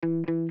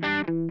Welcome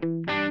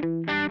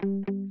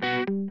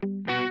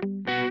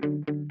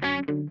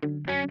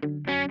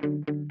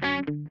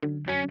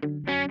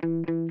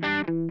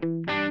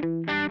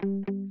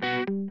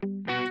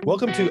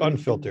to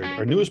Unfiltered,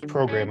 our newest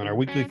program in our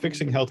weekly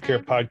Fixing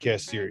Healthcare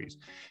podcast series.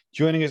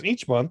 Joining us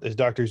each month is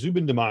Dr.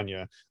 Zubin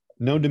Damania,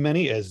 known to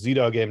many as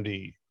ZDogg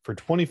MD. For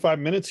 25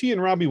 minutes, he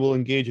and Robbie will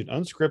engage in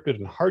unscripted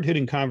and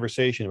hard-hitting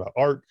conversation about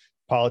art,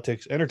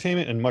 politics,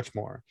 entertainment, and much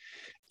more.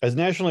 As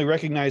nationally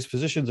recognized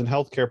physicians and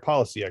healthcare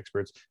policy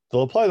experts,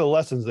 they'll apply the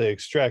lessons they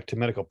extract to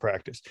medical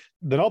practice.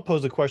 Then I'll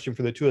pose a question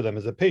for the two of them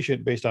as a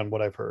patient based on what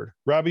I've heard.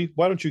 Robbie,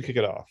 why don't you kick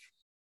it off?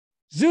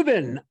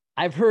 Zubin,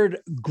 I've heard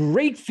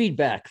great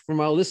feedback from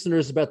our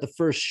listeners about the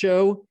first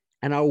show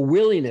and our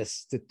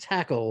willingness to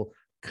tackle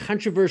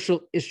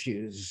controversial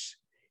issues.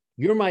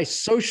 You're my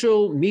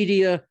social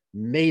media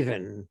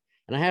maven,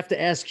 and I have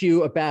to ask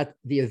you about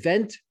the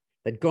event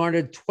that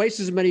garnered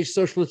twice as many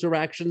social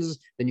interactions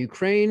than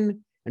Ukraine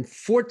and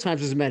 4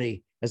 times as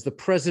many as the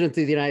President of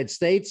the United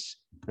States.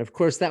 And of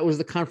course, that was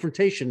the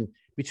confrontation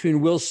between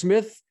Will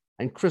Smith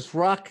and Chris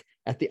Rock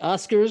at the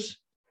Oscars.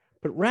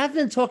 But rather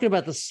than talking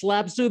about the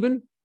slap,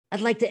 Zubin,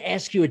 I'd like to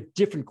ask you a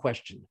different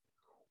question.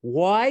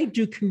 Why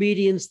do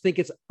comedians think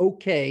it's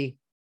okay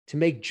to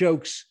make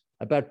jokes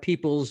about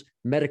people's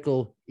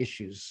medical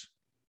issues?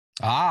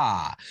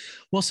 Well,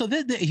 so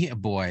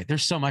boy,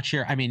 there's so much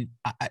here. I mean,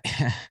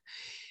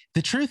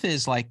 the truth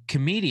is, like,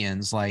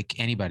 comedians, like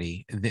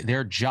anybody,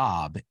 their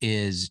job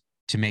is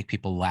to make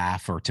people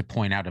laugh or to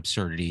point out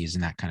absurdities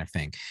and that kind of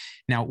thing.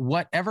 Now,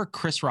 whatever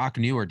Chris Rock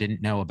knew or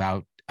didn't know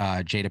about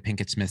Jada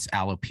Pinkett Smith's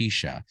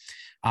alopecia,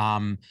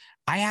 I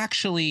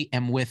actually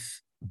am with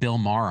Bill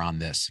Maher on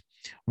this,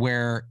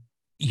 where,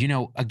 you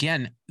know,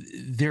 again,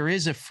 there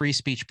is a free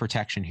speech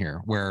protection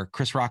here where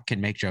Chris Rock can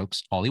make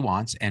jokes all he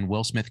wants and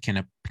Will Smith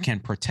can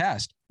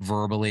protest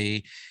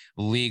verbally,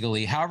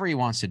 legally, however he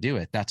wants to do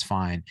it. That's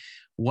fine.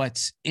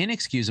 What's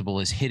inexcusable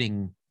is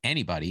hitting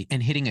anybody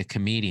and hitting a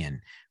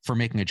comedian for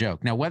making a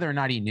joke. Now, whether or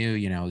not he knew,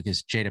 you know,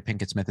 because Jada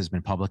Pinkett Smith has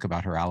been public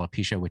about her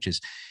alopecia, which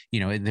is, you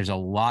know, there's a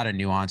lot of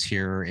nuance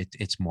here.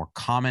 It's more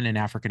common in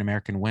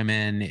African-American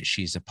women.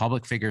 She's a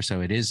public figure,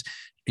 so it is,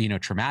 you know,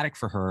 traumatic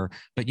for her.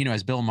 But, you know,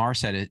 as Bill Maher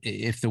said,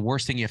 if the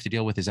worst thing you have to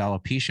deal with is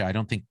alopecia, I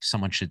don't think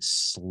someone should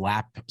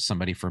slap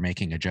somebody for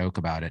making a joke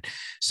about it.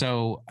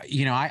 So,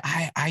 you know,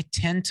 I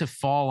tend to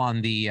fall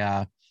on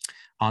the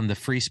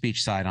free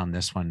speech side on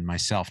this one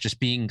myself, just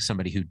being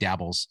somebody who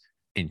dabbles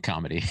in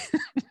comedy.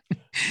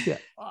 Yeah,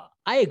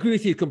 I agree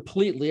with you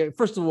completely.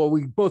 First of all,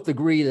 we both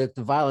agree that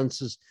the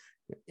violence is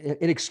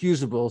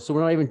inexcusable. So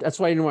we're not even, that's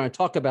why I didn't want to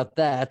talk about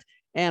that.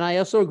 And I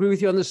also agree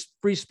with you on this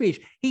free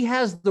speech. He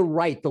has the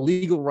right, the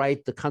legal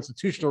right, the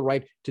constitutional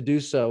right to do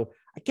so.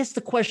 I guess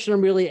the question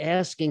I'm really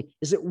asking,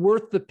 is it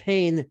worth the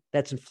pain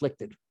that's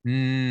inflicted?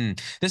 This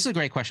is a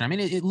great question. I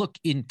mean, look,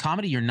 in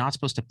comedy, you're not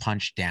supposed to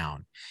punch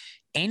down.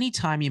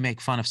 Anytime you make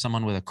fun of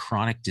someone with a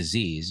chronic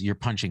disease, you're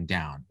punching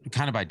down,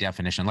 kind of by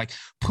definition. Like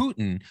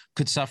Putin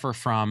could suffer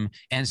from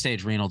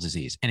end-stage renal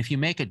disease. And if you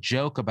make a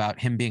joke about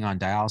him being on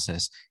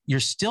dialysis, you're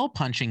still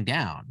punching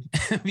down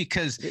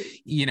because,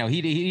 you know,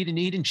 he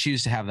didn't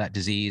choose to have that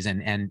disease,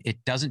 and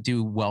it doesn't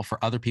do well for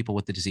other people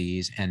with the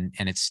disease, and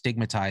it's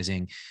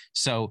stigmatizing.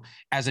 So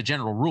as a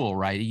general rule,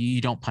 right,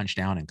 you don't punch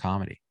down in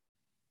comedy.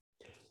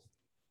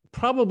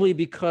 Probably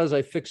because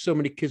I fixed so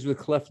many kids with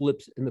cleft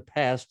lips in the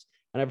past,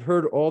 and I've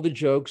heard all the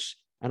jokes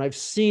and I've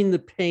seen the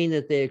pain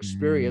that they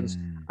experience.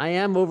 I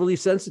am overly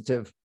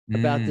sensitive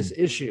about this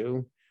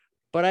issue,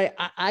 but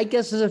I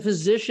guess as a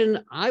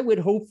physician, I would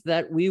hope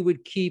that we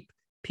would keep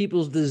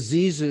people's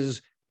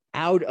diseases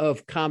out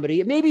of comedy.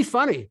 It may be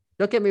funny,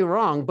 don't get me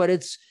wrong, but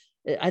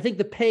I think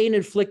the pain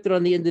inflicted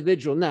on the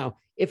individual. Now,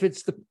 if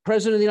it's the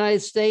president of the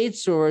United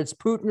States or it's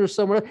Putin or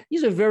someone else,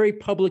 these are very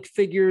public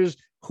figures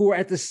who are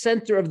at the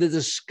center of the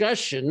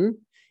discussion.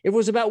 If it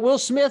was about Will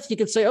Smith, you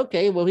could say,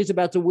 okay, well, he's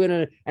about to win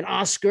an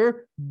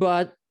Oscar,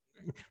 but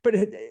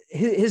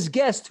his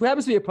guest, who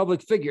happens to be a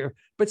public figure,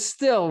 but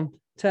still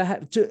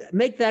to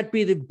make that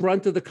be the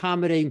brunt of the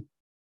comedy.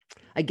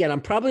 Again,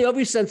 I'm probably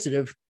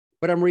oversensitive,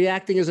 but I'm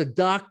reacting as a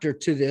doctor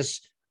to this.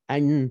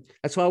 And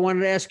that's why I wanted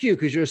to ask you,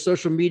 because you're a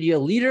social media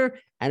leader.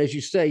 And as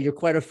you say, you're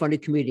quite a funny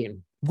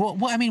comedian. Well,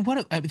 I mean,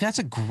 that's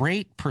a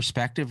great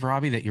perspective,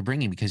 Robbie, that you're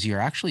bringing, because you're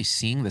actually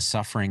seeing the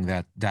suffering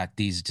that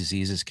these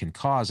diseases can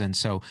cause. And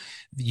so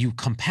you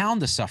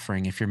compound the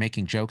suffering if you're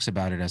making jokes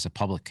about it as a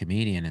public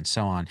comedian and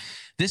so on.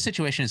 This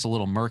situation is a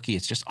little murky.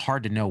 It's just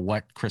hard to know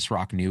what Chris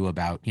Rock knew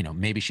about, you know,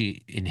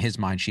 maybe in his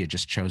mind, she had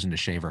just chosen to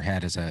shave her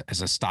head as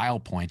a style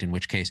point, in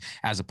which case,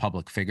 as a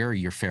public figure,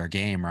 you're fair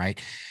game,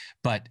 right?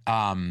 But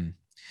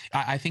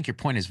I think your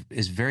point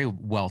is very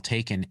well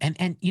taken.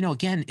 And, you know,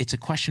 again, it's a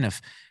question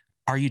of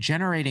are you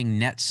generating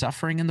net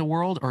suffering in the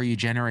world, or are you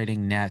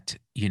generating net,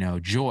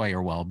 joy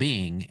or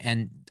well-being?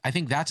 And I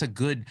think that's a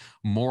good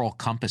moral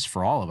compass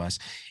for all of us.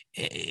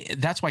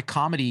 That's why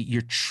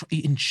comedy,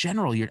 in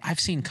general, I've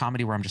seen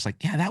comedy where I'm just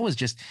like, yeah, that was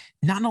just,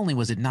 not only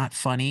was it not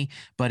funny,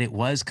 but it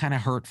was kind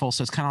of hurtful.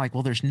 So it's kind of like,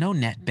 well, there's no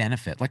net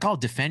benefit. Like, I'll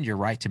defend your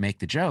right to make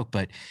the joke,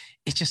 but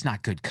it's just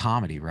not good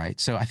comedy, right?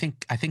 So I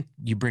think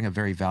you bring a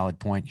very valid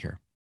point here.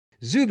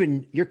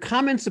 Zubin, your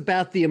comments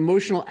about the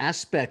emotional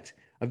aspect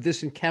of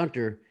this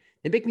encounter,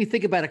 they make me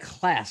think about a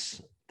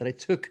class that I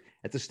took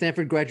at the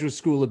Stanford Graduate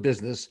School of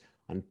Business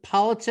on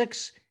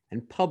politics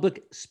and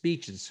public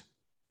speeches.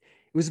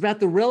 It was about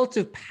the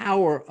relative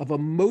power of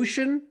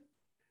emotion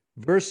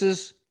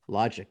versus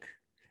logic.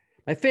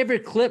 My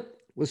favorite clip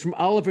was from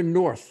Oliver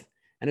North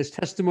and his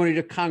testimony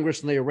to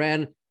Congress on the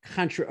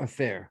Iran-Contra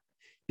affair.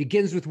 It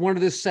begins with one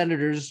of the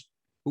senators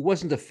who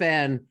wasn't a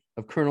fan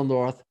of Colonel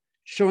North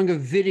showing a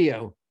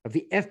video of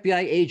the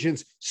FBI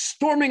agents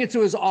storming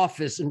into his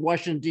office in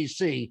Washington,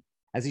 D.C.,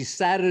 as he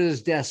sat at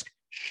his desk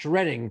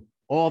shredding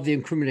all the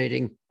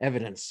incriminating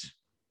evidence.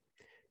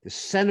 The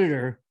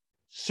senator,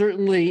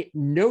 certainly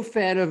no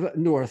fan of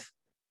North,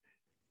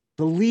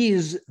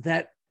 believes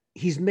that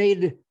he's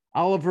made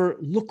Oliver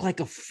look like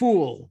a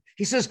fool.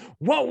 He says,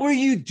 "What were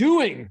you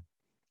doing?"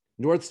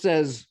 North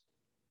says,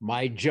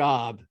 "My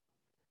job."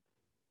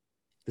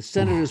 The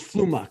senator is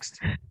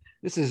flummoxed.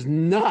 This is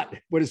not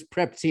what his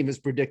prep team has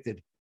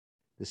predicted.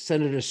 The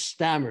senator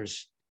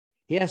stammers.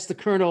 He asks the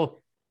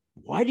colonel,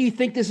 "Why do you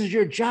think this is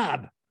your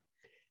job?"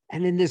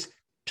 And in this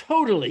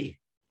totally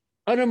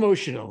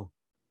unemotional,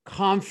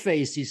 calm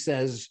face, he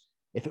says,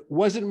 "If it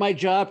wasn't my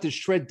job to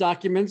shred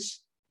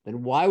documents,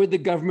 then why would the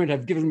government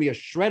have given me a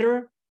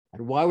shredder?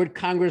 And why would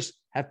Congress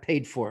have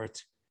paid for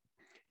it?"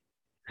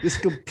 This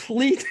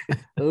complete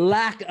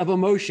lack of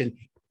emotion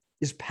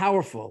is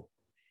powerful.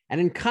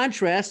 And in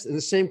contrast, in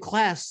the same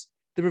class,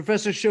 the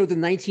professor showed the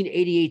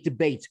 1988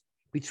 debate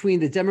between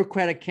the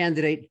Democratic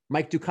candidate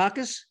Mike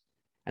Dukakis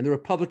and the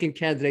Republican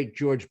candidate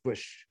George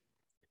Bush.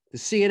 The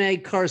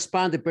CNN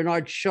correspondent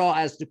Bernard Shaw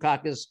asked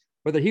Dukakis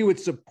whether he would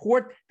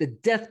support the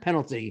death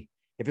penalty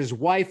if his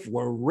wife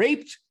were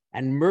raped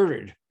and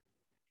murdered.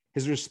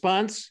 His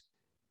response,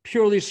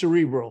 purely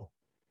cerebral: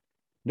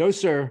 "No,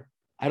 sir,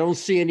 I don't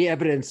see any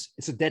evidence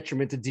it's a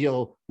detriment to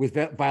deal with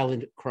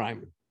violent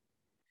crime."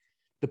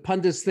 The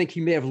pundits think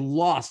he may have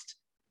lost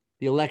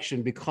the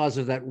election because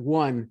of that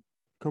one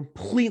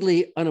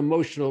completely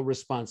unemotional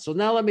response. So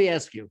now let me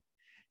ask you,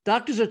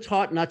 doctors are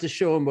taught not to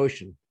show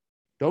emotion.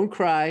 Don't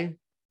cry,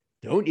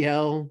 don't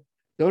yell,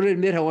 don't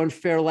admit how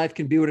unfair life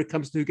can be when it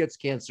comes to who gets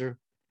cancer,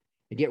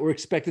 and yet we're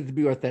expected to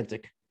be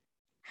authentic.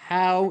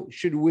 How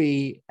should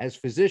we, as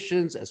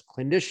physicians, as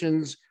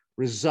clinicians,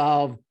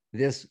 resolve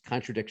this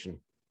contradiction?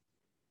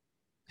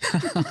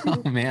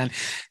 Oh man,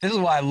 this is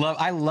why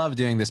I love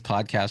doing this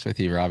podcast with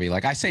you, Robbie.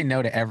 Like, I say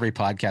no to every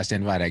podcast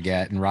invite I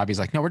get, and Robbie's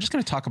like, "No, we're just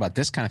going to talk about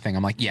this kind of thing."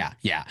 I'm like, yeah.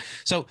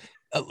 So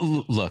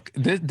look,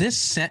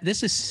 this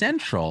is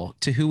central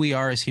to who we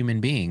are as human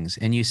beings.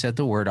 And you said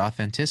the word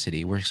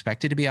authenticity. We're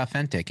expected to be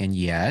authentic, and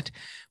yet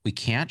we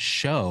can't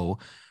show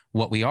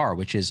what we are,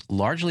 which is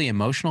largely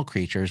emotional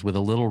creatures with a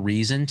little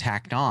reason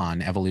tacked on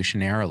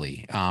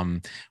evolutionarily.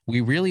 We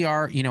really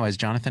are, as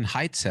Jonathan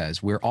Haidt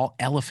says, we're all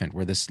elephant.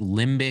 We're this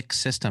limbic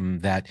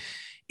system that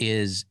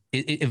it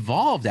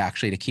evolved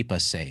actually to keep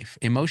us safe.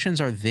 Emotions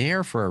are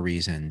there for a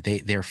reason.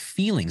 They're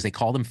feelings. They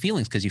call them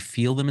feelings because you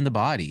feel them in the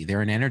body.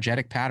 They're an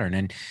energetic pattern,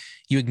 and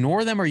you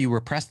ignore them or you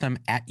repress them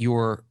at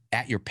your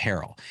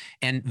peril.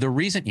 And the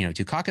reason,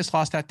 Dukakis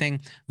lost that thing.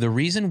 The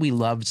reason we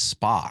loved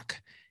Spock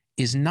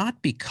is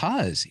not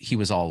because he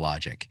was all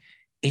logic.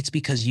 It's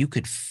because you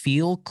could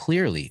feel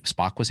clearly,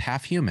 Spock was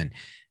half human,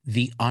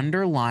 the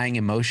underlying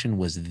emotion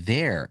was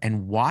there,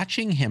 and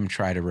watching him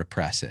try to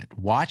repress it,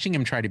 watching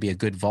him try to be a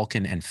good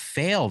Vulcan and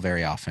fail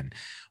very often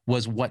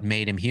was what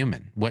made him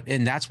human.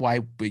 And that's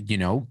why,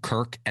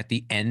 Kirk at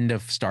the end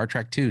of Star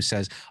Trek II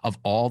says, of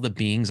all the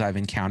beings I've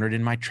encountered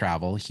in my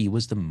travel, he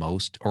was the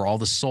most, or all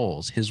the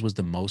souls, his was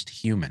the most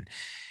human.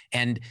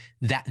 And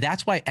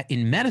that's why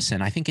in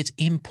medicine, I think it's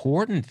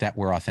important that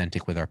we're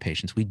authentic with our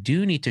patients. We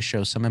do need to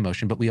show some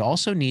emotion, but we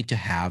also need to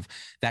have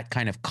that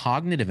kind of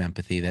cognitive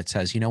empathy that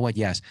says, you know what,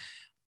 yes,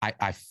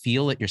 I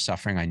feel that you're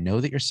suffering. I know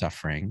that you're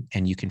suffering,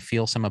 and you can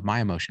feel some of my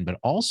emotion, but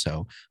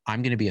also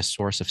I'm going to be a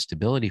source of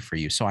stability for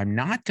you. So I'm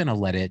not going to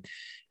let it,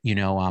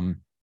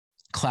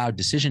 cloud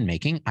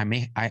decision-making. I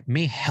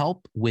may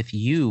help with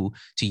you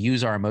to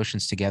use our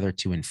emotions together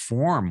to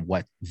inform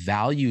what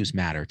values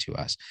matter to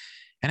us.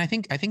 And I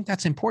think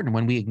that's important.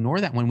 When we ignore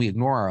that, when we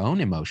ignore our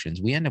own emotions,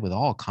 we end up with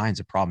all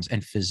kinds of problems.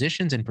 And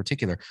physicians in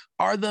particular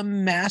are the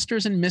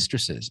masters and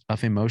mistresses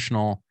of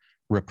emotional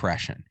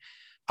repression.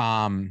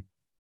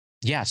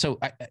 So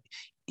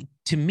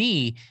to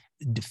me,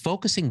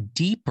 focusing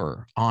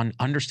deeper on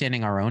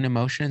understanding our own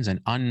emotions and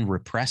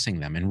unrepressing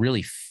them and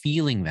really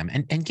feeling them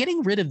and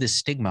getting rid of this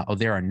stigma,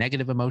 there are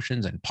negative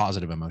emotions and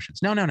positive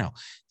emotions. No.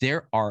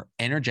 There are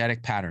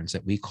energetic patterns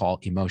that we call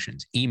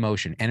emotions,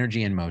 emotion,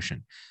 energy and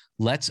motion.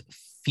 Let's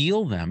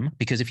feel them,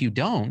 because if you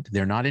don't,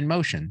 they're not in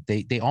motion.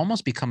 They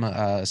almost become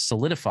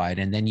solidified,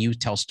 and then you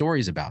tell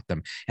stories about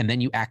them, and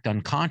then you act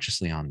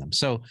unconsciously on them.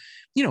 So,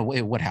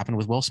 what happened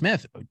with Will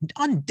Smith?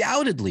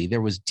 Undoubtedly,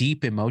 there was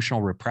deep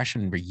emotional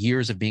repression for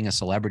years of being a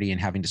celebrity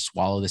and having to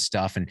swallow this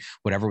stuff and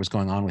whatever was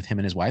going on with him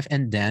and his wife.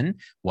 And then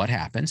what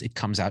happens? It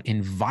comes out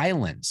in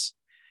violence.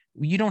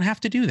 You don't have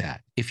to do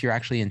that if you're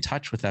actually in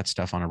touch with that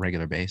stuff on a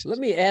regular basis. Let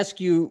me ask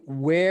you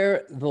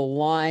where the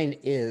line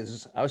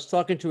is. I was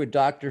talking to a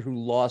doctor who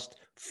lost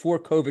 4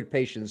 COVID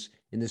patients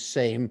in the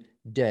same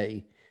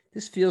day.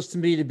 This feels to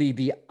me to be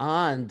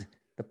beyond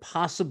the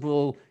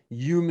possible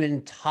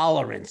human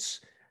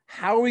tolerance.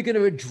 How are we going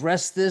to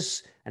address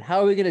this? And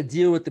how are we going to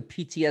deal with the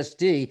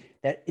PTSD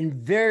that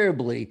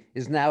invariably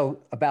is now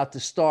about to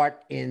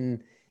start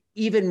in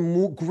even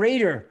more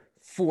greater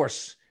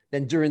force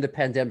than during the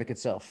pandemic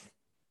itself?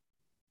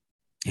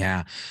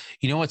 Yeah.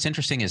 What's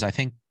interesting is I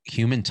think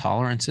human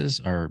tolerances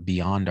are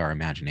beyond our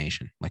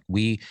imagination. Like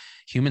we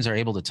humans are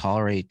able to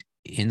tolerate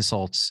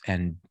insults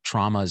and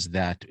traumas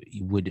that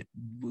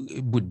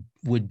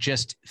would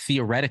just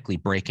theoretically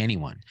break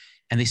anyone.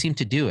 And they seem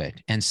to do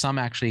it. And some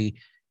actually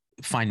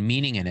find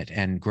meaning in it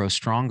and grow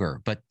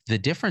stronger. But the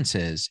difference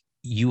is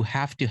you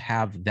have to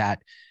have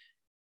that.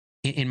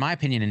 In my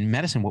opinion, in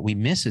medicine, what we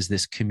miss is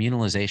this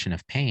communalization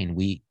of pain.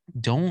 We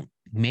don't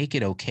make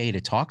it okay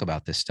to talk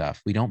about this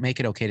stuff. We don't make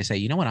it okay to say,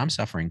 you know what, I'm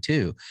suffering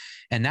too.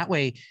 And that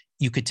way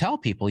you could tell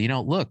people,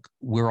 look,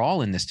 we're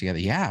all in this together.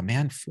 Yeah,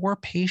 man, 4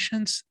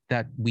 patients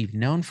that we've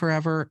known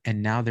forever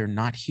and now they're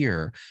not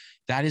here.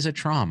 That is a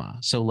trauma.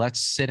 So let's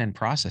sit and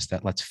process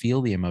that. Let's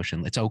feel the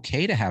emotion. It's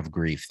okay to have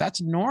grief.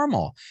 That's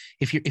normal.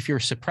 If you're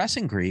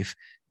suppressing grief,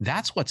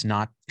 that's what's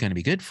not going to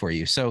be good for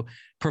you. So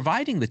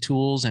providing the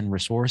tools and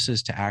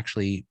resources to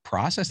actually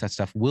process that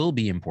stuff will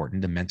be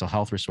important, the mental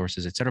health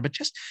resources, et cetera, but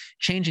just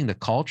changing the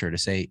culture to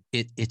say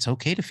it's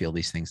okay to feel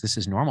these things. This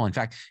is normal. In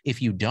fact,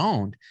 if you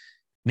don't,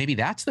 maybe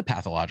that's the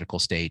pathological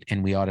state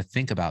and we ought to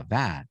think about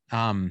that.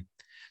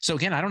 So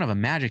again, I don't have a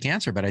magic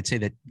answer, but I'd say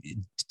that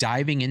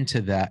diving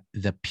into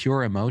the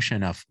pure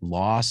emotion of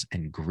loss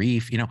and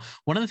grief,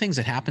 one of the things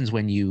that happens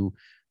when you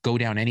go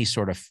down any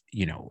sort of,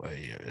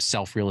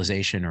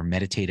 self-realization or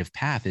meditative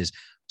path is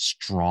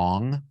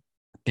strong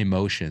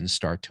emotions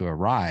start to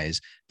arise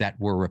that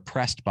were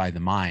repressed by the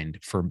mind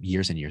for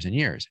years and years and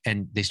years.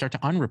 And they start to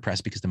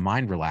unrepress because the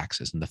mind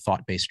relaxes and the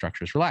thought-based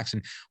structures relax.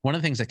 And one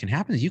of the things that can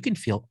happen is you can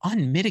feel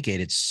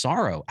unmitigated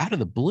sorrow out of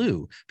the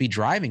blue, be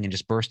driving and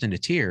just burst into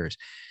tears.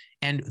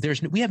 And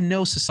we have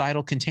no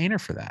societal container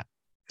for that.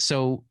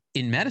 So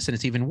in medicine,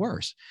 it's even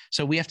worse.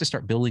 So we have to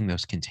start building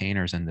those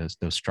containers and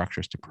those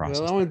structures to process.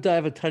 Well, I want to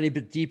dive a tiny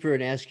bit deeper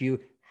and ask you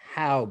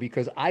how,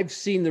 because I've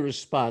seen the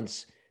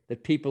response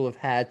that people have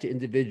had to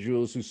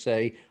individuals who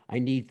say, I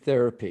need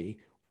therapy,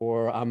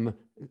 or I'm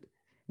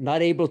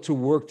not able to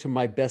work to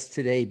my best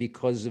today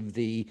because of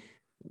the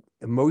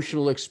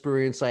emotional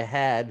experience I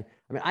had.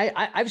 I mean,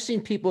 I've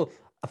seen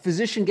a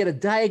physician get a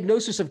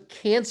diagnosis of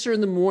cancer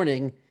in the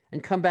morning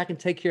and come back and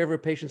take care of her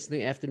patients in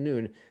the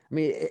afternoon. I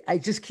mean, I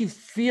just keep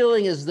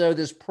feeling as though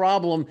this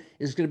problem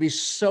is going to be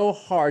so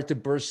hard to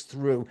burst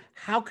through.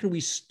 How can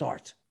we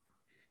start?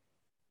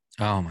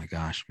 Oh my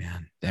gosh,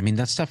 man. I mean,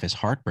 that stuff is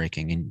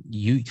heartbreaking. And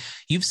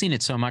you've seen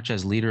it so much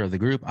as leader of the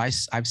group.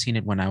 I've seen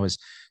it when I was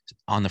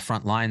on the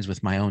front lines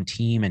with my own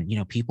team, and,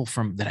 people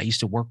that I used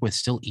to work with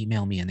still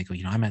email me and they go,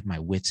 I'm at my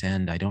wit's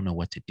end. I don't know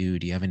what to do.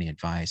 Do you have any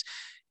advice?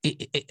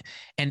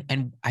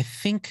 And I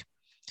think,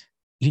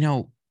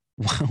 I'm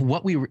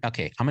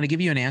going to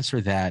give you an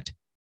answer that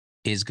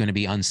is going to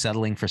be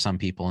unsettling for some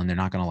people and they're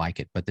not going to like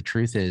it. But the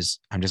truth is,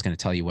 I'm just going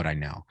to tell you what I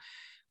know.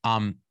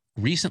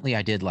 Recently,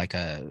 I did like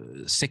a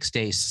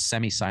 6-day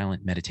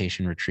semi-silent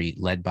meditation retreat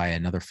led by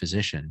another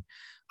physician.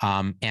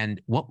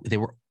 And they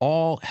were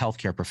all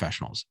healthcare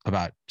professionals,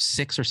 about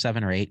 6 or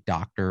 7 or 8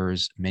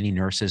 doctors, many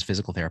nurses,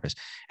 physical therapists.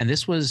 And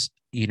this was,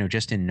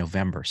 just in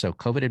November. So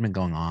COVID had been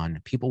going on,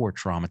 people were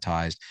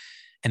traumatized,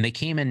 and they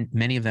came in,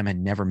 many of them had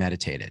never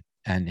meditated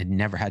and had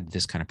never had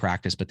this kind of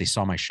practice, but they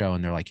saw my show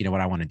and they're like, you know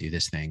what, I want to do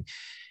this thing.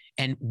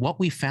 And what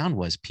we found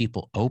was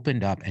people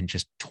opened up and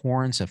just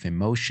torrents of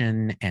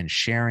emotion and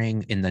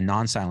sharing in the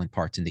non-silent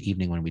parts in the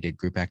evening when we did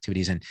group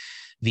activities. And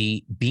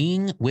the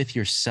being with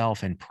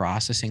yourself and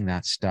processing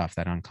that stuff,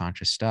 that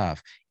unconscious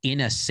stuff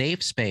in a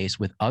safe space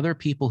with other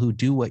people who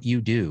do what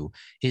you do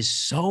is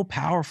so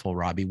powerful,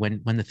 Robbie.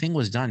 When the thing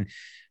was done,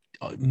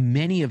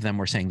 many of them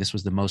were saying this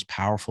was the most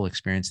powerful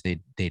experience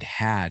they'd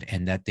had,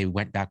 and that they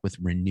went back with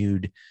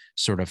renewed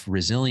sort of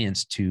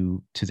resilience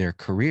to their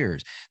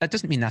careers. That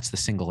doesn't mean that's the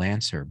single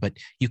answer, but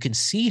you can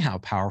see how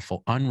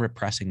powerful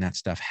unrepressing that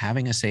stuff,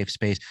 having a safe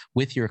space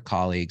with your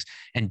colleagues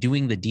and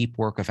doing the deep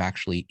work of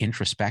actually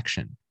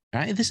introspection.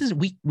 Right?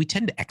 We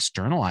tend to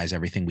externalize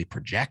everything. We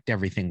project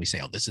everything. We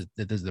say, oh, this is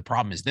the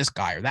problem is this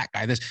guy or that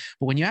guy, this.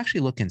 But when you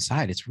actually look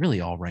inside, it's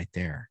really all right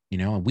there,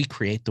 and we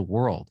create the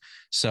world.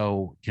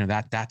 So,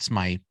 that's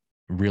my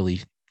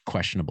really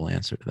questionable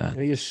answer to that.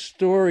 Your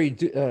story,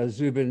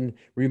 Zubin,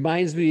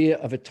 reminds me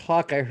of a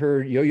talk I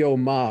heard Yo-Yo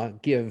Ma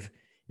give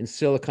in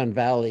Silicon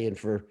Valley. And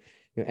for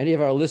Any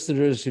of our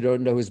listeners who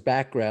don't know his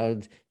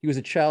background, he was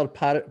a child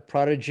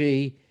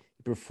prodigy.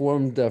 He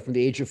performed from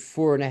the age of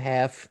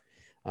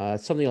 4.5.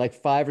 Something like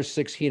 5 or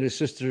 6, he and his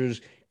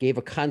sisters gave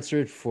a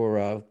concert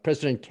for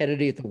President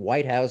Kennedy at the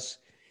White House.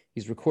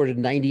 He's recorded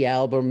 90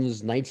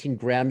 albums, 19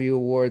 Grammy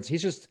Awards.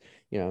 He's just,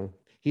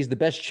 he's the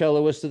best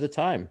celloist of the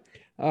time.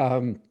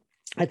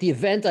 At the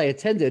event I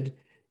attended,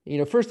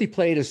 first he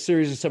played a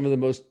series of some of the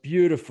most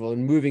beautiful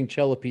and moving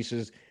cello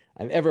pieces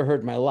I've ever heard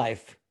in my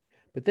life.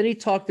 But then he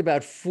talked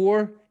about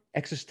 4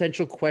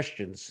 existential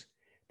questions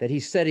that he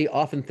said he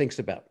often thinks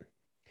about.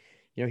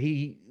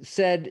 He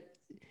said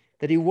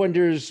that he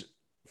wonders,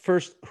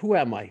 first, who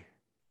am I?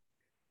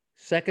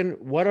 Second,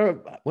 what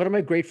am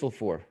I grateful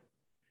for?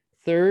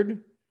 Third,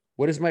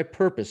 what is my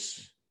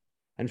purpose?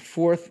 And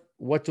fourth,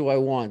 what do I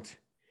want?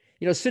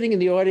 Sitting in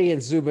the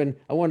audience, Zubin,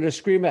 I wanted to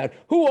scream out,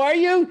 who are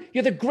you?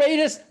 You're the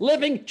greatest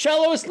living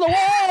celloist in the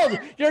world.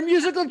 You're a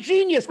musical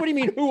genius. What do you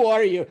mean, who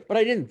are you? But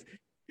I didn't.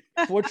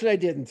 Fortunately, I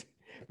didn't.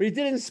 But he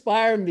did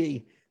inspire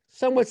me,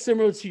 somewhat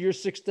similar to your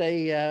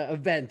 6-day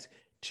event,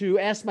 to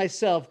ask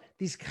myself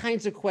these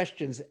kinds of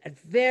questions at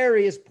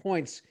various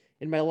points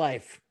in my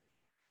life.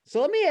 So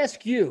let me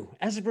ask you,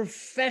 as a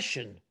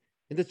profession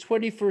in the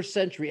 21st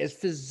century, as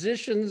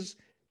physicians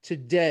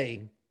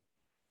today,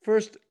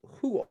 first,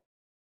 who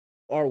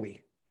are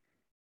we?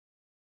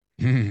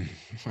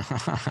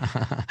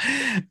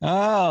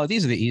 Oh,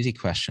 these are the easy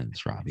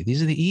questions, Robbie.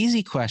 These are the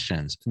easy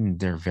questions.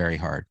 They're very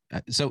hard.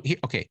 So here,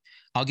 okay,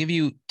 I'll give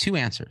you 2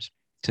 answers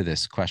to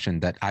this question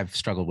that I've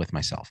struggled with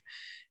myself.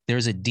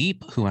 There's a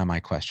deep who am I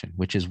question,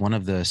 which is one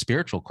of the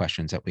spiritual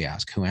questions that we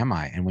ask, who am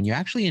I? And when you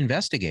actually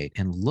investigate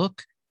and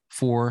look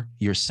for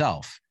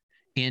yourself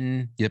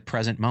in the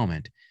present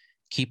moment,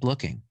 keep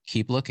looking,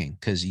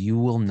 because you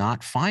will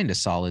not find a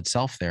solid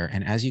self there.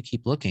 And as you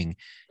keep looking,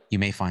 you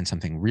may find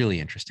something really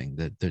interesting,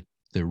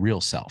 the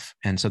real self.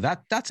 And so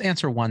that's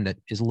answer 1 that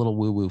is a little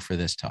woo-woo for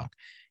this talk.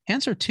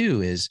 Answer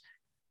 2 is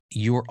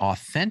your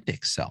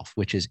authentic self,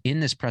 which is in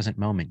this present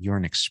moment, you're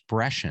an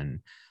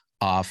expression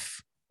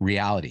of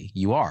reality.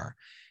 You are.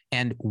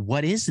 And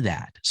what is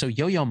that? So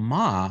Yo-Yo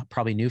Ma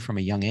probably knew from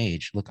a young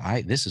age, look,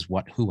 this is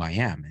who I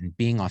am. And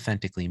being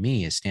authentically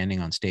me is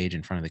standing on stage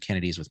in front of the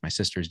Kennedys with my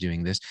sisters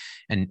doing this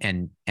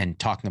and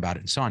talking about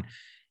it and so on.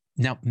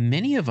 Now,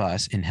 many of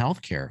us in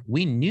healthcare,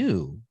 we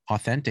knew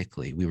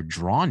authentically, we were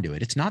drawn to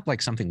it. It's not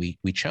like something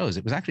we chose.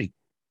 It was actually,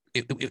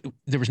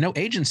 there was no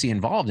agency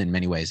involved in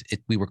many ways.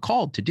 We were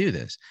called to do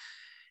this.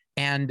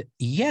 And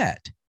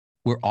yet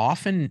we're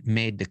often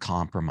made to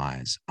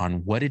compromise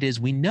on what it is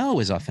we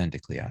know is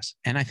authentically us.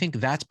 And I think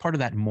that's part of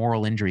that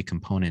moral injury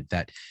component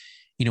that,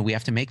 we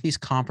have to make these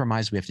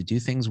compromises. We have to do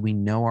things we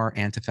know are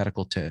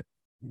antithetical to,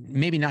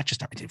 maybe not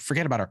just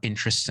forget about our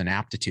interests and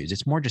aptitudes.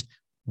 It's more just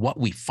what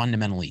we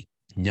fundamentally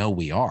know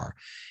we are.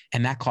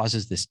 And that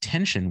causes this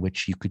tension,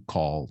 which you could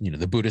call,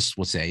 the Buddhists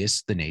will say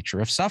is the nature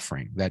of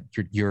suffering, that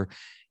you're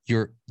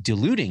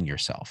deluding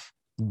yourself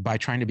by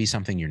trying to be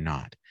something you're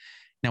not.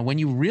 Now, when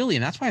you really,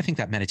 and that's why I think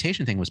that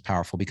meditation thing was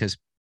powerful, because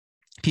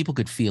people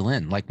could feel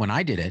in. Like when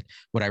I did it,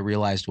 what I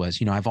realized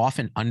was, I've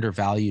often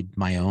undervalued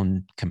my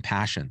own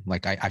compassion.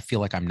 Like I feel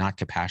like I'm not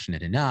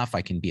compassionate enough.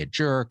 I can be a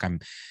jerk. I'm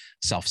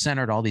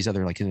self-centered, all these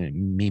other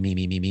me,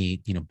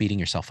 beating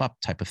yourself up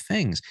type of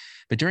things.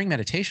 But during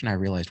meditation, I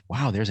realized,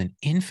 wow, there's an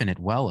infinite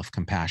well of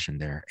compassion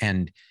there.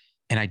 And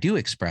I do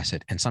express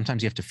it. And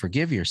sometimes you have to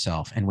forgive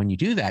yourself. And when you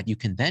do that, you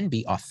can then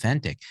be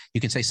authentic. You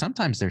can say,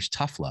 sometimes there's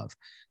tough love,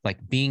 like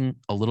being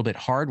a little bit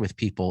hard with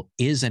people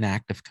is an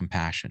act of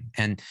compassion.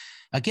 And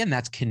again,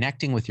 that's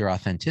connecting with your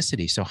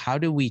authenticity. So how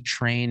do we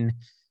train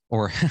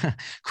or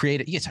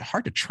create it? It's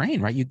hard to train,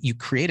 right? You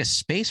create a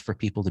space for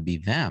people to be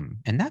them.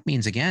 And that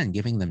means, again,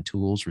 giving them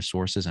tools,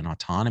 resources, and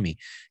autonomy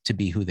to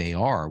be who they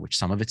are, which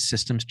some of it's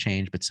systems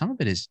change, but some of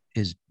it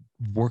is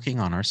working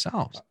on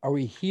ourselves. Are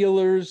we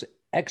healers,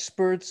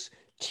 experts,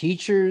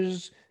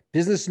 teachers,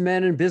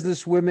 businessmen and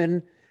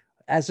businesswomen?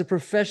 As a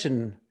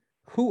profession,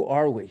 who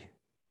are we?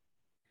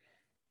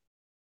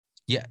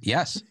 Yeah,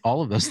 yes,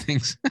 all of those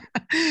things.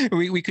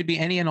 we could be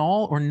any and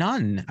all or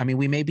none. I mean,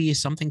 we may be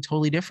something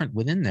totally different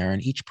within there,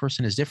 and each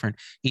person is different.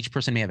 Each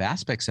person may have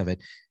aspects of it.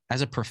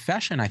 As a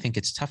profession, I think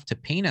it's tough to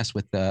paint us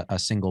with a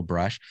single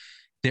brush.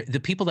 The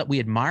people that we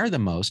admire the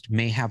most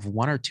may have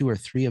 1 or 2 or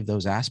 3 of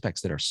those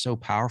aspects that are so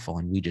powerful,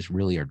 and we just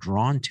really are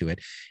drawn to it.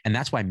 And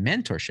that's why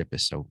mentorship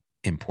is so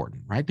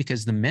important, right?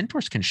 Because the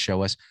mentors can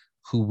show us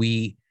who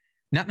we,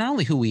 not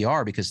only who we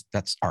are, because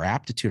that's our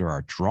aptitude or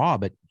our draw,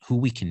 but who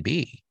we can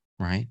be,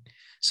 right?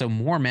 So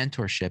more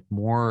mentorship,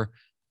 more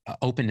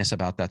openness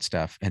about that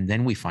stuff, and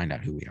then we find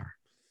out who we are.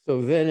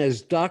 So then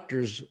as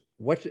doctors,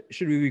 what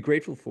should we be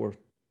grateful for?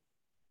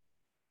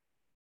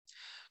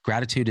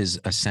 Gratitude is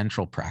a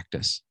central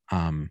practice.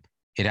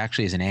 It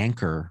actually is an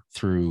anchor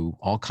through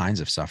all kinds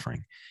of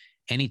suffering.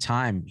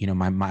 Anytime,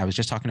 I was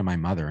just talking to my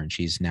mother, and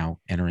she's now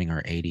entering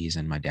her 80s,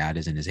 and my dad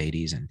is in his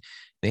 80s, and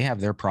they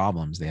have their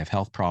problems. They have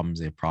health problems.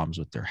 They have problems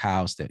with their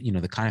house, that,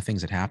 the kind of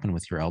things that happen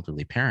with your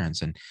elderly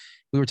parents. And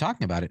we were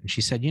talking about it, and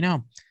she said,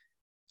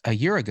 a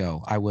year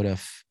ago, I would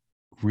have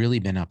really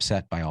been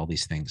upset by all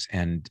these things.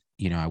 And,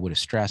 I would have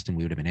stressed and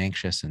we would have been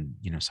anxious and,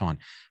 so on.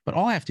 But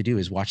all I have to do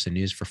is watch the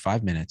news for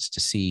 5 minutes to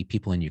see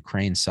people in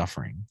Ukraine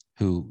suffering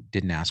who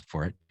didn't ask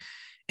for it.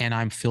 And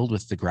I'm filled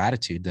with the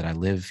gratitude that I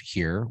live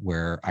here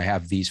where I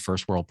have these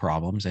first world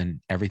problems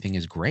and everything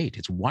is great.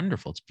 It's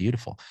wonderful. It's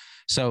beautiful.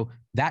 So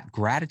that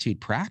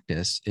gratitude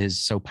practice is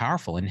so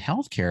powerful. In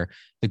healthcare,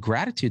 the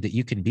gratitude that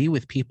you can be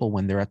with people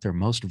when they're at their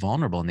most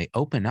vulnerable and they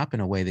open up in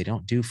a way they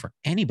don't do for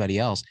anybody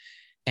else.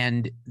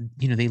 And,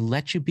 they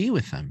let you be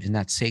with them in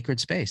that sacred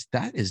space.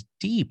 That is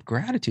deep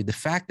gratitude. The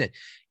fact that,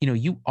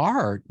 you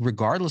are,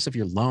 regardless of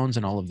your loans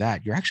and all of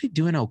that, you're actually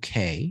doing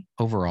okay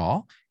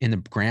overall in the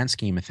grand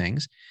scheme of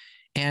things.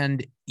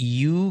 And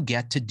you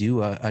get to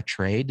do a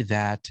trade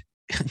that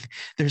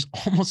there's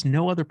almost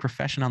no other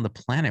profession on the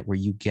planet where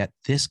you get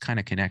this kind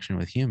of connection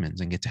with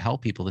humans and get to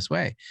help people this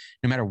way,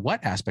 no matter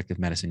what aspect of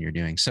medicine you're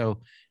doing.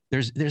 So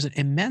there's an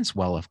immense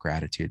well of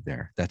gratitude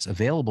there that's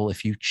available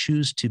if you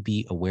choose to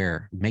be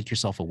aware, make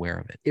yourself aware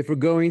of it. If we're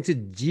going to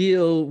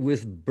deal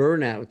with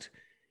burnout,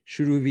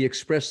 should we be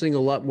expressing a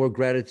lot more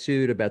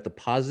gratitude about the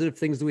positive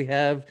things that we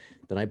have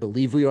than I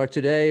believe we are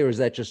today? Or is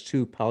that just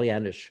too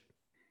Pollyannish?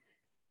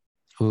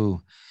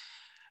 Ooh,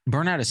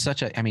 burnout is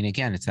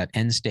again, it's that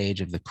end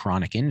stage of the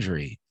chronic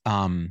injury.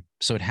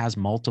 So it has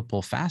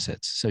multiple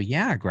facets. So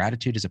yeah,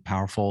 gratitude is a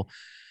powerful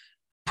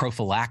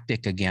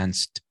prophylactic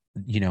against,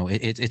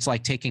 it's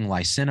like taking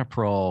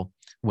lisinopril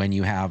when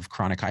you have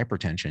chronic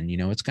hypertension.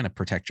 It's going to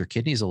protect your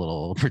kidneys a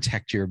little,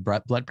 protect your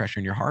blood pressure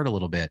in your heart a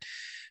little bit,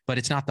 but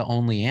it's not the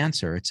only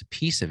answer. It's a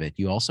piece of it.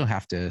 You also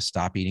have to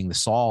stop eating the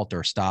salt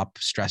or stop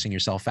stressing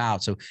yourself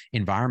out. So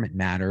environment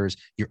matters,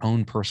 your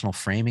own personal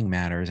framing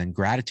matters, and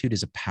gratitude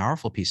is a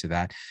powerful piece of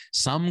that.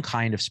 Some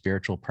kind of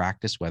spiritual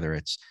practice, whether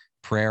it's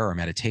prayer or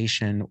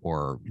meditation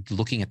or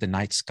looking at the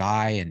night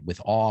sky and with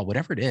awe,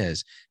 whatever it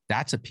is,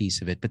 that's a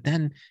piece of it. But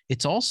then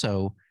it's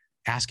also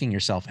asking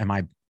yourself, am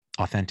I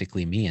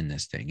authentically me in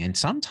this thing? And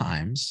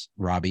sometimes,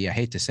 Robbie, I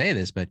hate to say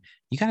this, but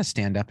you got to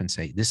stand up and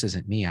say, this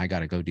isn't me. I got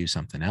to go do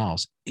something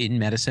else in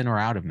medicine or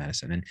out of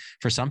medicine. And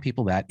for some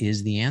people, that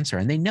is the answer.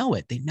 And they know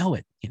it.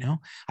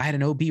 I had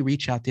an OB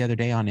reach out the other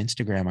day on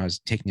Instagram. I was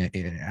taking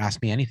a Ask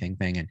Me Anything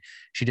thing. And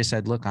she just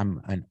said, look,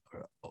 I'm an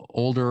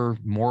older,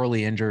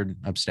 morally injured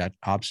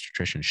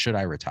obstetrician. Should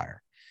I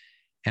retire?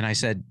 And I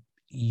said,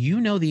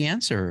 the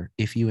answer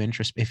if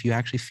you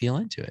actually feel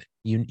into it.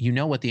 You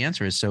know what the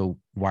answer is. So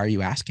why are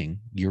you asking?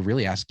 You're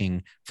really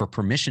asking for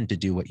permission to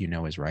do what you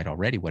know is right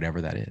already,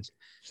 whatever that is.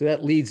 So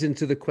that leads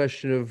into the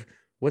question of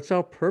what's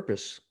our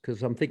purpose?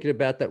 Because I'm thinking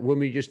about that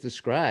woman you just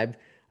described.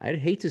 I'd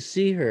hate to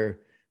see her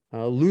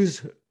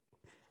lose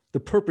the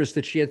purpose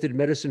that she entered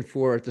medicine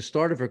for at the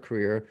start of her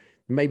career.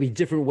 There may be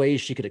different ways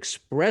she could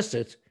express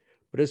it,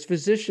 but as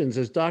physicians,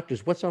 as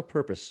doctors, what's our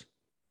purpose?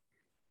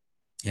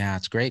 Yeah,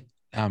 it's great.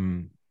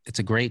 It's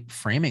a great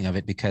framing of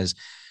it, because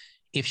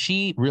if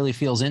she really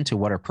feels into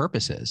what her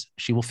purpose is,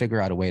 she will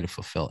figure out a way to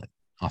fulfill it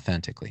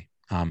authentically.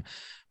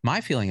 My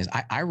feeling is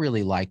I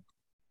really like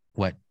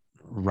what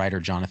writer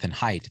Jonathan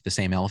Haidt, the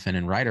same Elephant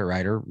and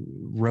Writer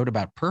wrote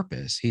about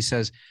purpose. He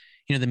says,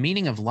 the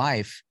meaning of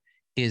life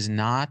is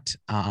not,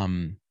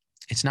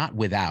 it's not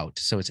without.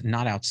 So it's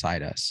not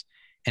outside us,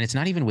 and it's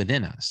not even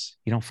within us.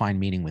 You don't find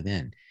meaning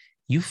within.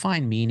 You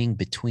find meaning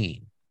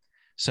between.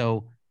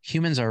 So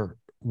humans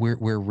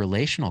we're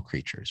relational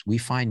creatures. We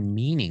find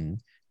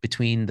meaning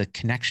between the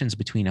connections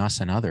between us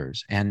and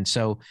others. And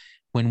so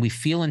when we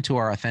feel into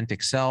our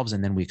authentic selves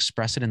and then we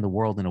express it in the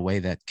world in a way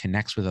that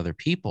connects with other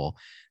people,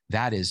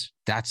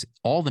 that's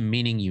all the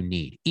meaning you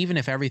need. Even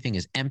if everything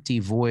is empty,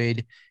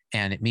 void,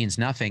 and it means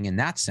nothing in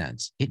that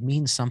sense, it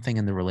means something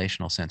in the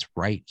relational sense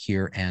right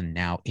here and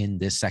now in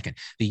this second.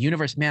 The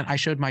universe, man, I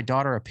showed my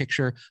daughter a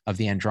picture of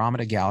the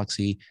Andromeda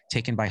Galaxy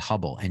taken by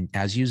Hubble. And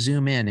as you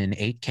zoom in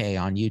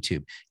 8K on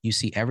YouTube, you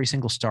see every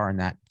single star in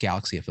that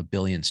galaxy of 1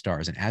 billion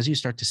stars. And as you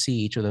start to see,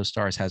 each of those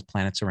stars has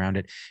planets around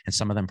it, and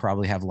some of them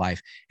probably have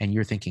life. And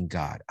you're thinking,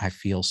 God, I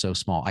feel so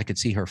small. I could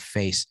see her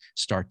face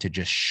start to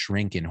just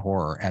shrink in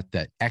horror at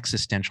the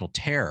existential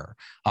terror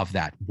of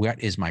that.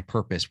 What is my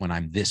purpose when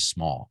I'm this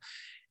small?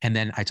 And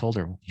then I told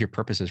her, your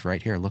purpose is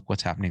right here. Look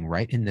what's happening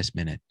right in this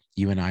minute.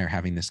 You and I are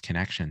having this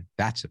connection.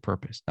 That's the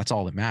purpose. That's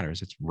all that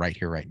matters. It's right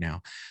here, right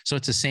now. So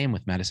it's the same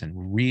with medicine,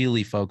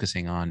 really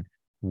focusing on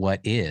what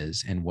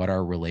is and what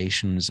our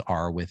relations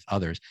are with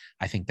others.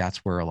 I think that's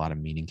where a lot of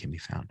meaning can be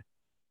found.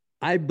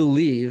 I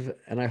believe,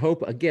 and I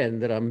hope,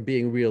 again, that I'm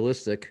being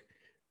realistic,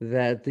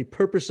 that the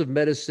purpose of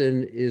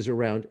medicine is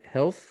around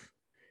health,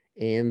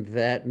 and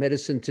that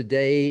medicine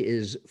today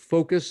is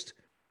focused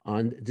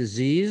on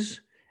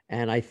disease.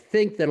 And I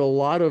think that a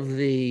lot of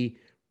the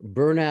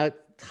burnout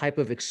type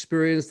of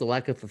experience, the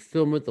lack of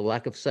fulfillment, the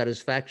lack of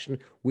satisfaction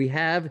we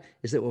have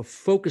is that we're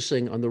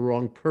focusing on the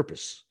wrong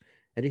purpose.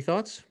 Any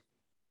thoughts?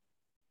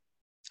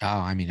 Oh,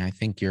 I mean, I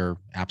think you're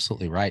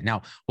absolutely right.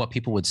 Now, what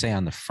people would say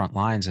on the front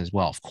lines as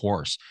well, of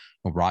course,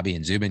 well, Robbie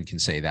and Zubin can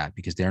say that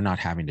because they're not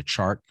having to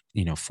chart,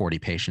 40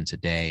 patients a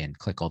day and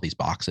click all these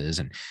boxes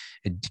and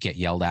get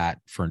yelled at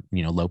for,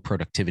 low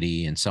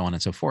productivity and so on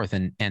and so forth.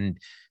 And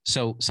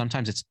so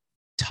sometimes it's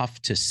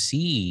tough to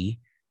see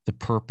the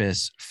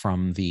purpose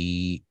from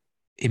the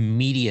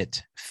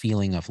immediate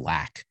feeling of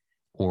lack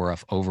or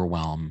of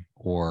overwhelm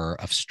or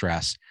of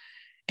stress.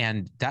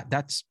 And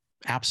that's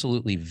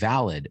absolutely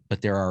valid,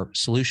 but there are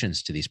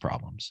solutions to these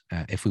problems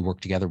if we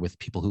work together with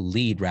people who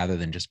lead rather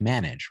than just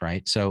manage,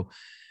 right? So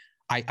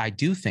I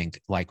do think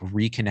like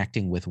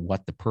reconnecting with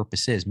what the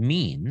purpose is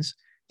means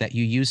that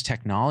you use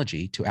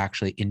technology to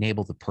actually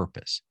enable the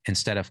purpose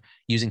instead of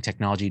using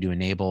technology to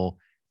enable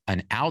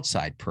an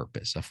outside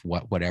purpose of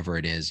whatever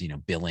it is,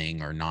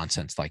 billing or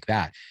nonsense like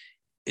that.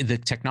 The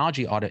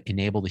technology ought to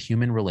enable the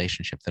human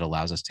relationship that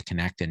allows us to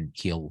connect and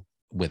heal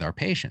with our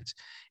patients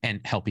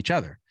and help each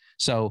other.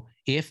 So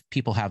if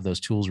people have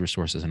those tools,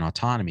 resources, and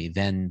autonomy,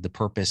 then the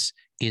purpose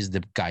is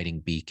the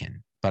guiding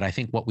beacon. But I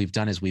think what we've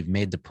done is we've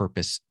made the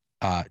purpose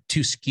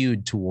too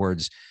skewed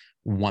towards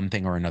one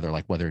thing or another,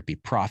 like whether it be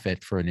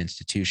profit for an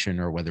institution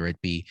or whether it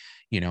be,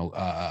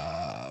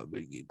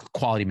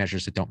 quality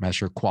measures that don't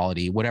measure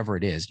quality, whatever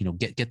it is,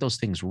 get those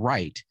things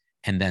right.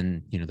 And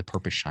then, the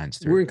purpose shines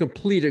through. We're in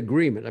complete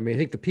agreement. I mean, I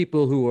think the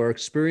people who are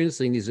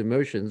experiencing these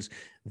emotions,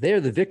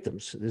 they're the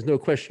victims. There's no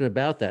question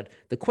about that.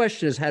 The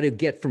question is how to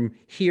get from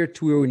here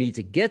to where we need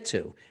to get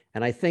to.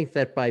 And I think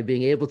that by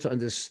being able to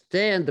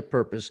understand the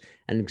purpose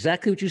and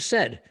exactly what you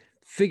said,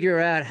 figure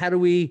out how do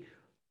we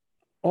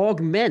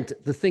augment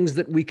the things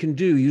that we can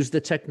do, use the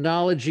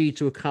technology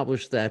to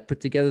accomplish that, put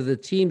together the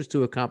teams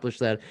to accomplish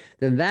that,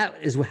 then that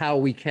is how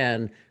we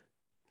can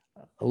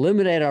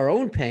eliminate our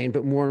own pain,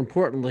 but more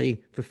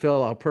importantly,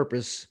 fulfill our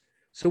purpose.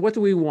 So what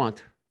do we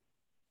want?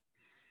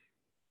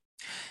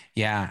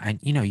 Yeah. And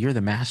you're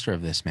the master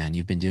of this, man.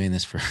 You've been doing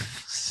this for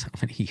so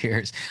many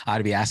years. I ought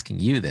to be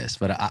asking you this,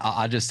 but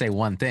I'll just say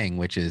one thing,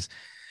 which is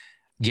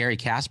Garry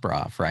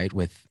Kasparov, right?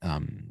 With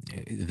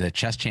the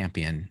chess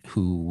champion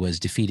who was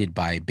defeated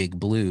by Big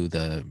Blue,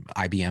 the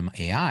IBM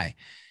AI.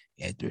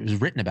 It was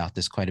written about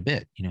this quite a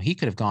bit. He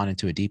could have gone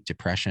into a deep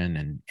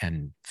depression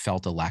and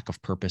felt a lack of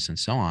purpose and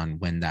so on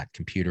when that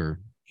computer,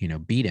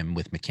 beat him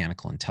with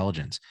mechanical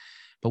intelligence.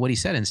 But what he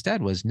said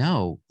instead was,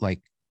 no,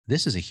 like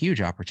this is a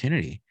huge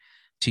opportunity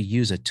to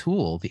use a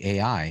tool, the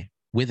AI,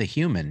 with a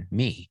human,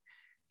 me,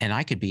 and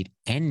I could beat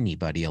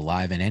anybody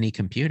alive in any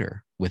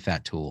computer with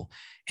that tool.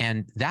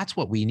 And that's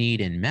what we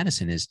need in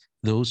medicine is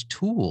those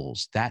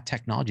tools, that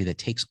technology that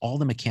takes all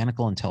the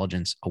mechanical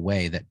intelligence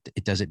away, that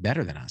it does it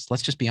better than us.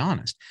 Let's just be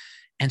honest.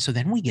 And so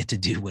then we get to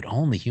do what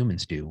only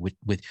humans do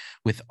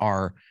with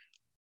our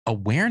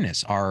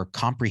awareness, our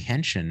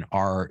comprehension,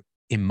 our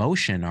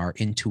emotion, our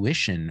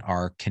intuition,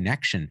 our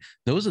connection.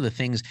 Those are the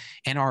things,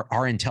 and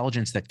our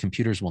intelligence that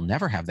computers will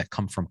never have, that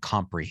come from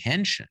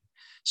comprehension.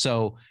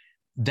 So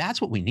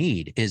that's what we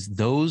need, is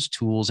those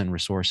tools and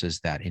resources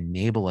that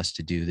enable us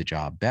to do the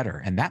job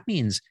better. And that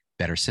means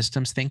better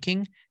systems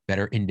thinking,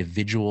 better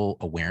individual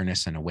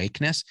awareness and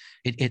awakeness.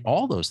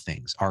 All those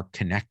things are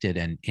connected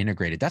and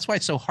integrated. That's why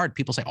it's so hard.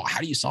 People say, oh, how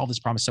do you solve this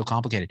problem? It's so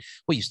complicated.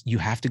 Well, you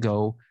have to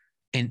go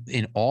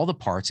in all the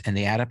parts, and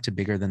they add up to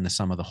bigger than the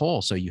sum of the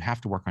whole. So you have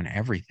to work on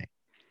everything.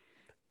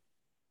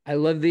 I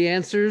love the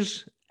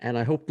answers, and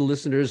I hope the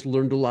listeners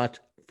learned a lot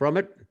from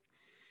it.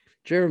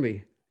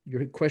 Jeremy,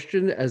 your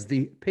question as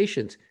the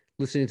patient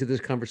listening to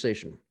this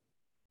conversation.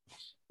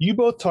 You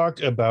both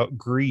talked about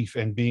grief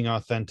and being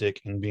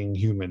authentic and being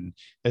human.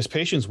 As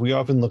patients, we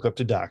often look up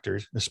to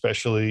doctors,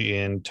 especially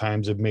in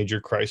times of major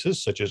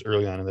crisis, such as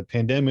early on in the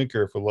pandemic,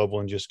 or if a loved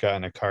one just got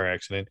in a car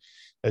accident,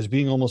 as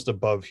being almost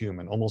above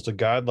human, almost a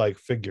godlike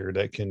figure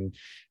that can,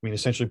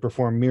 essentially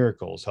perform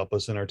miracles, help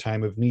us in our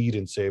time of need,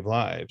 and save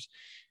lives.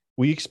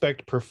 We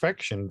expect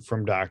perfection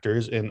from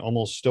doctors and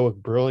almost stoic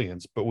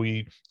brilliance, but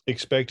we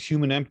expect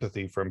human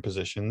empathy from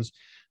physicians.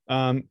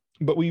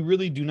 But we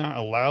really do not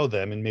allow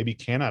them, and maybe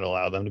cannot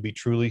allow them, to be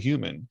truly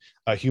human.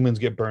 Humans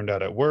get burned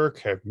out at work,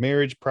 have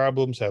marriage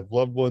problems, have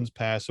loved ones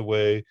pass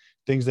away,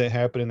 things that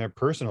happen in their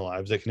personal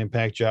lives that can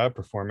impact job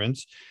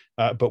performance.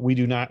 But we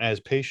do not, as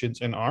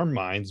patients, in our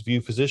minds, view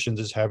physicians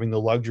as having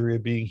the luxury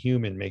of being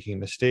human, making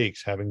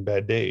mistakes, having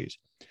bad days.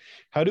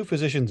 How do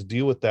physicians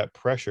deal with that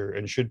pressure?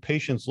 And should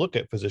patients look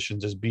at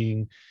physicians as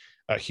being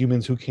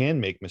humans who can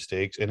make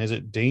mistakes? And is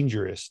it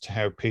dangerous to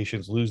have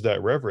patients lose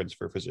that reverence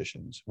for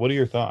physicians? What are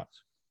your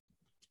thoughts?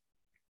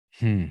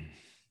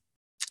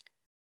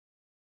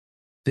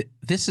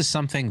 This is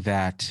something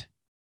that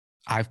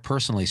I've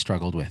personally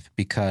struggled with,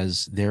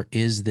 because there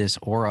is this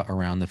aura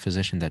around the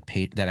physician that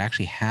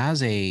actually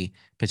has a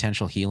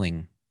potential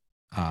healing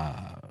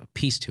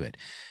piece to it.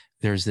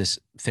 There's this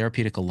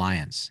therapeutic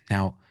alliance.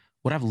 Now,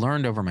 what I've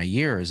learned over my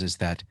years is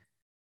that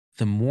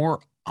the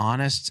more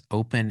honest,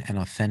 open, and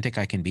authentic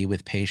I can be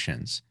with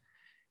patients,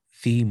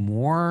 the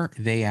more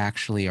they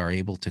actually are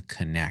able to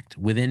connect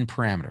within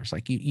parameters.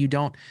 Like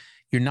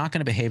you're not going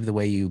to behave the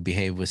way you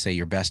behave with, say,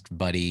 your best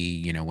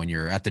buddy, when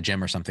you're at the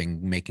gym or something,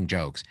 making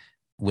jokes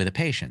with a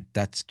patient.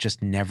 That's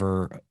just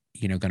never,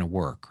 going to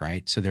work,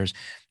 right? So there's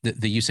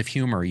the use of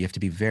humor. You have to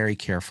be very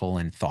careful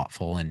and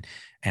thoughtful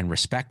and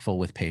respectful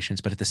with patients.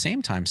 But at the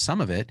same time,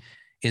 some of it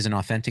is an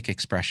authentic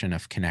expression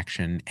of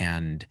connection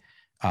and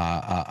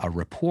a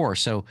rapport.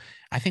 So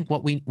I think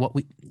what we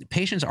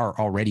patients are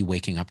already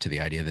waking up to the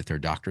idea that their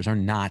doctors are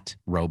not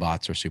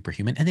robots or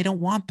superhuman, and they don't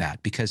want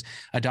that, because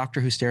a doctor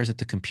who stares at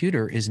the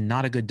computer is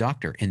not a good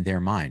doctor in their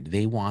mind.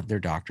 They want their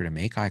doctor to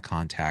make eye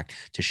contact,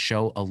 to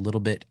show a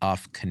little bit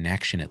of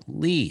connection, at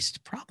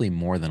least, probably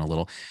more than a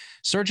little.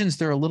 Surgeons,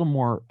 they're a little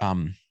more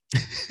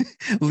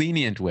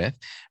lenient with,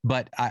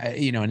 but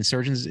and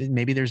surgeons,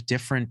 maybe there's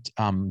different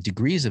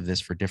degrees of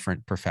this for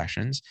different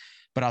professions.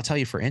 But I'll tell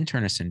you, for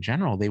internists in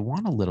general, they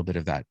want a little bit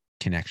of that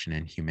connection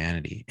and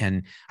humanity.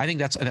 And I think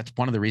that's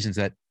one of the reasons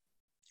that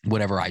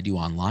whatever I do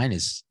online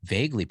is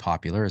vaguely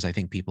popular, is I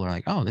think people are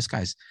like, oh, this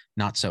guy's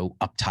not so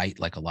uptight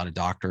like a lot of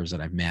doctors that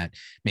I've met.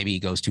 Maybe he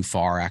goes too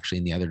far actually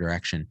in the other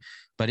direction.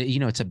 But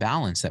it's a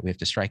balance that we have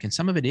to strike. And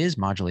some of it is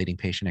modulating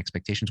patient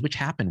expectations, which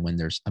happen when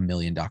there's a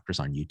million doctors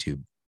on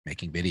YouTube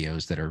making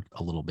videos that are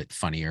a little bit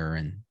funnier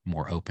and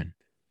more open.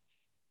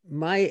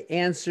 My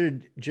answer,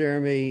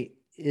 Jeremy,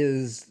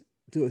 is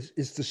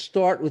to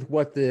start with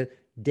what the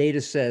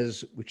data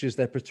says, which is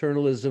that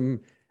paternalism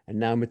and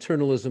now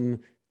maternalism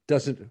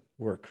doesn't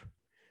work.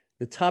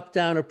 The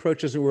top-down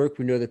approach doesn't work.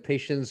 We know that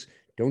patients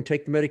don't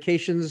take the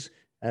medications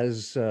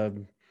as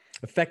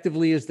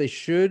effectively as they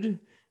should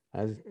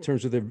in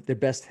terms of their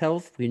best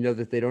health. We know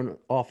that they don't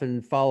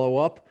often follow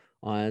up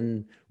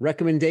on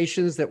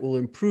recommendations that will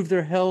improve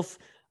their health.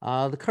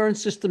 The current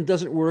system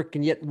doesn't work,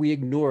 and yet we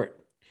ignore it.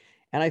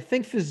 And I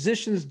think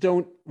physicians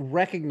don't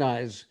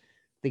recognize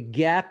the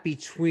gap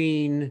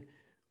between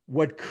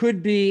what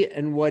could be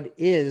and what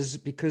is,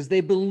 because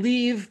they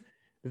believe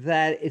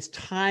that it's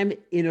time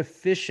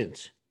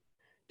inefficient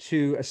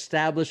to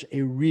establish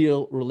a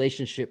real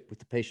relationship with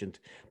the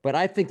patient. But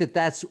I think that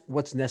that's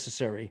what's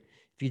necessary.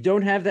 If you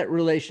don't have that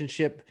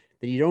relationship,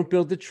 then you don't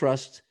build the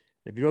trust.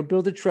 If you don't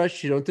build the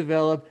trust, you don't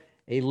develop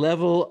a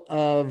level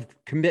of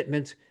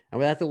commitment. And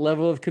without the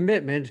level of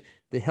commitment,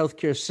 the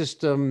healthcare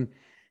system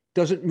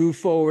doesn't move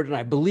forward. And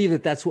I believe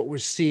that that's what we're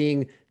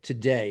seeing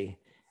today.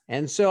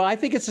 And so I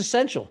think it's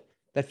essential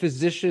that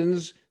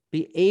physicians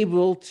be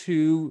able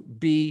to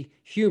be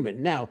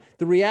human. Now,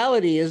 the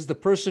reality is the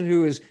person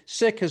who is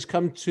sick has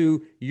come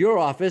to your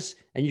office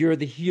and you're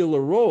the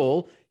healer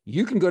role.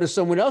 You can go to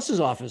someone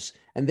else's office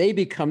and they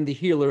become the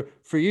healer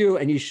for you,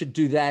 and you should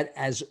do that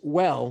as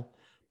well.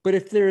 But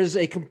if there is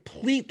a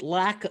complete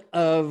lack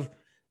of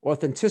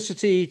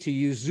authenticity, to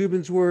use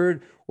Zubin's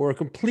word, or a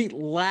complete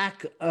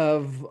lack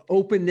of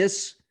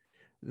openness,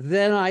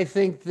 then I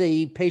think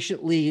the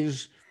patient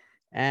leaves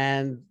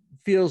and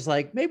feels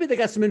like maybe they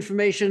got some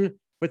information,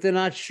 but they're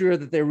not sure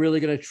that they're really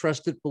going to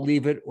trust it,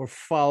 believe it, or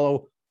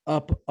follow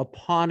up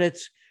upon it.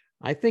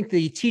 I think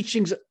the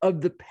teachings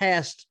of the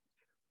past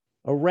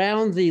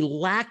around the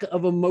lack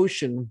of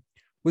emotion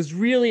was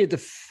really a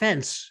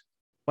defense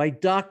by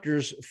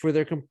doctors for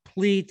their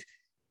complete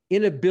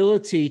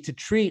inability to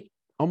treat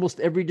almost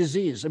every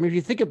disease. I mean, if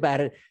you think about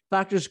it,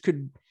 doctors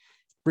could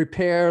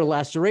repair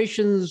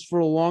lacerations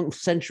for long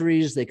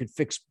centuries. They could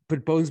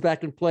put bones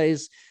back in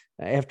place.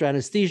 After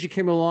anesthesia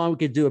came along, we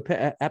could do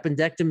an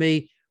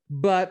appendectomy.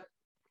 But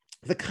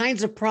the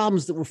kinds of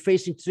problems that we're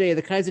facing today,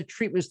 the kinds of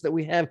treatments that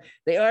we have,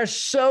 they are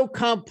so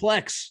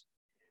complex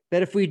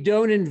that if we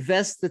don't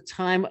invest the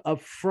time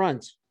up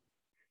front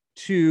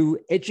to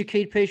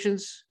educate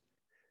patients,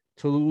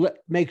 to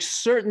make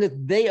certain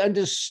that they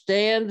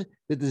understand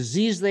the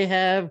disease they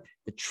have,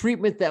 the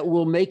treatment that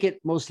will make it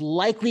most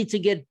likely to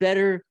get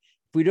better,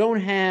 if we don't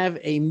have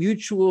a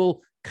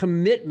mutual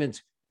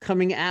commitment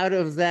coming out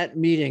of that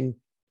meeting,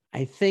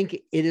 I think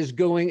it is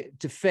going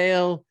to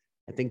fail.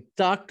 I think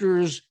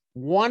doctors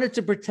wanted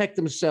to protect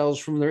themselves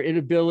from their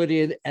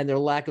inability and their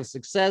lack of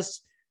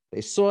success.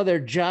 They saw their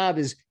job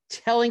as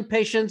telling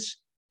patients,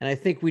 and I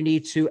think we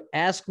need to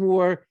ask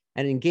more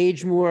and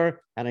engage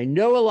more. And I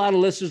know a lot of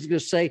listeners are going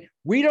to say,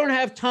 we don't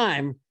have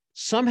time.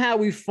 Somehow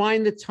we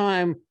find the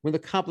time when the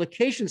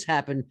complications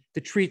happen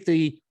to treat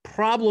the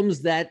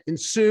problems that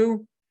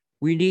ensue.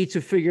 We need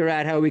to figure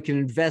out how we can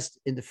invest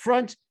in the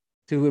front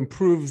to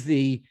improve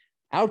the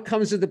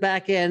outcomes of the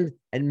back end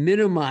and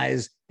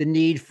minimize the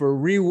need for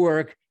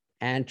rework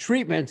and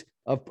treatment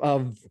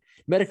of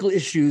medical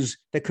issues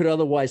that could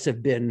otherwise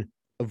have been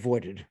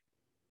avoided.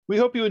 We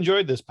hope you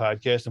enjoyed this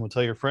podcast and will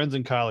tell your friends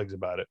and colleagues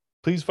about it.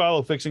 Please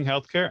follow Fixing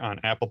Healthcare on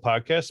Apple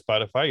Podcasts,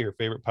 Spotify, your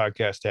favorite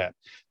podcast app.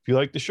 If you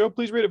like the show,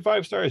 please rate it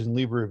 5 stars and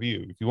leave a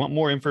review. If you want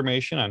more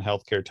information on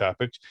healthcare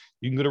topics,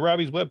 you can go to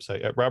Robbie's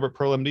website at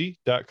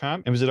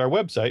robertpearlmd.com and visit our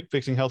website,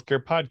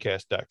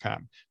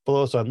 fixinghealthcarepodcast.com.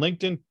 Follow us on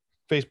LinkedIn,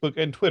 Facebook,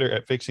 and Twitter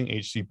at Fixing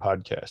HC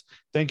Podcast.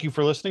 Thank you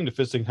for listening to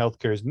Fixing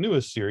Healthcare's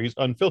newest series,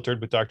 Unfiltered,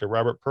 with Dr.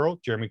 Robert Pearl,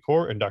 Jeremy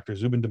Corr, and Dr.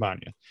 Zubin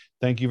Damania.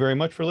 Thank you very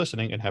much for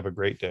listening, and have a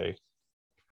great day.